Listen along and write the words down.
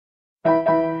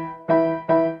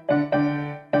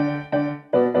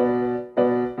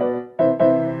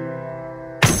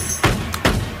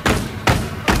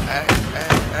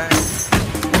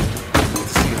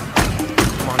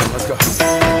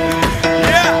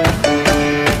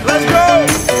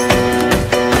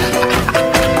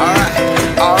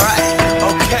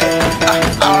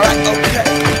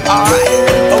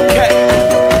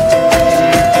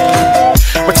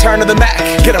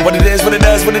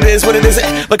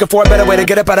Looking for a better way to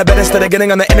get up out of bed instead of getting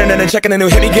on the internet and checking a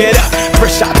new hit. Me get up,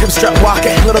 first shot, hip strut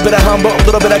walking, a little bit of humble, a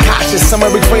little bit of cautious,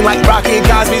 somewhere between like Rocky and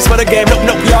Cosby's for the game. Nope,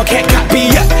 nope, y'all can't copy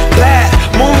yet. Glad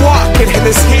moonwalking, and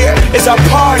this here is our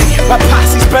party. My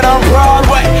posse's been on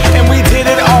Broadway, and we did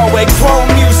it all way. Grown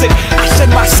music, I shed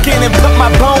my skin and put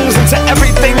my bones into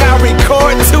everything I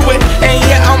record to it. And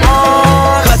yeah, I'm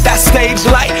on. Let that stage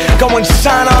light go and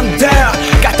shine on down.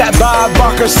 Got that Bob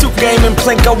Barker suit game and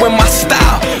Plinko in my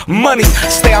style. Money,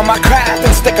 stay on my craft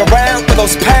and stick around for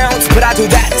those pounds. But I do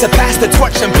that to pass the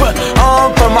torch and put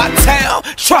on for my town.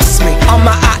 Trust me, on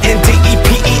my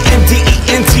INDEPENDENT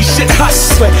shit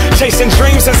hustling. Chasing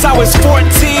dreams since I was 14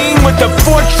 with the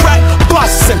 4-track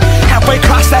bustin'. Halfway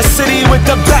across that city with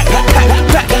the back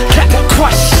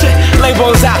crush shit.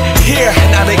 Labels out here,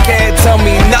 now they can't tell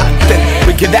me nothing.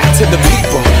 We give that to the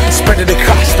people, spread it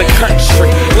across the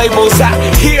country. Labels out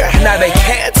here, now they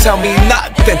can't tell me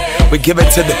nothing. We give it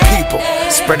to the people,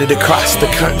 spread it across the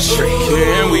country.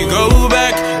 Can we go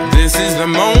back? This is the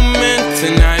moment,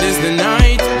 tonight is the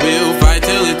night. We'll fight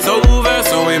till it's over,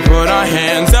 so we put our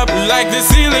hands up like the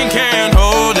ceiling can't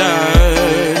hold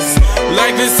us.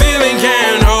 Like the ceiling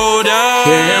can't hold us.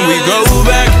 Can we go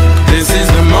back? This is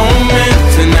the moment,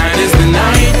 tonight is the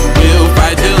night. We'll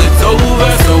fight till it's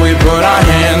over, so we put our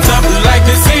hands up like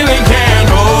the ceiling can't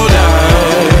hold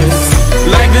us.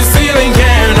 Like the ceiling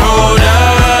can't hold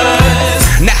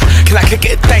us. Nah, can I kick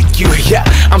it? Thank you, yeah,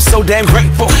 I'm so damn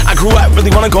grateful. I grew up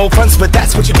really wanna go fronts, but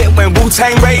that's what you get when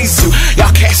Wu-Tang raised you.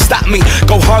 Y'all can't stop me,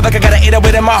 go hard like I got an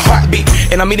 808 in my heartbeat.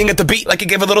 And I'm eating at the beat like it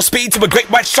gave a little speed to a great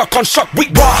white shark on shark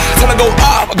week. Raw, time to go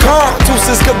off, gone,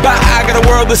 deuces goodbye. I got a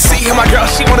world to see, and my girl,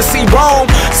 she wanna see Rome.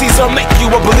 Caesar make you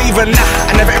a believer, nah,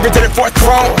 I never ever did it for a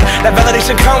throne. That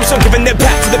validation comes from giving it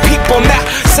back to the people. Now,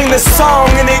 sing this song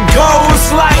and it goes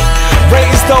like,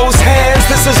 raise those hands,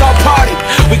 this is our party.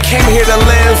 We came here to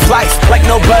live life like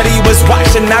nobody was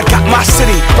watching. I got my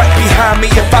city right behind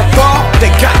me. If I fall,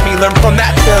 they got me. Learn from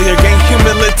that failure, gain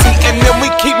humility, and then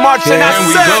we keep marching. Can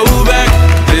we go back?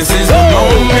 This is the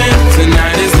moment,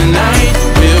 tonight is the night.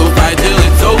 We'll fight till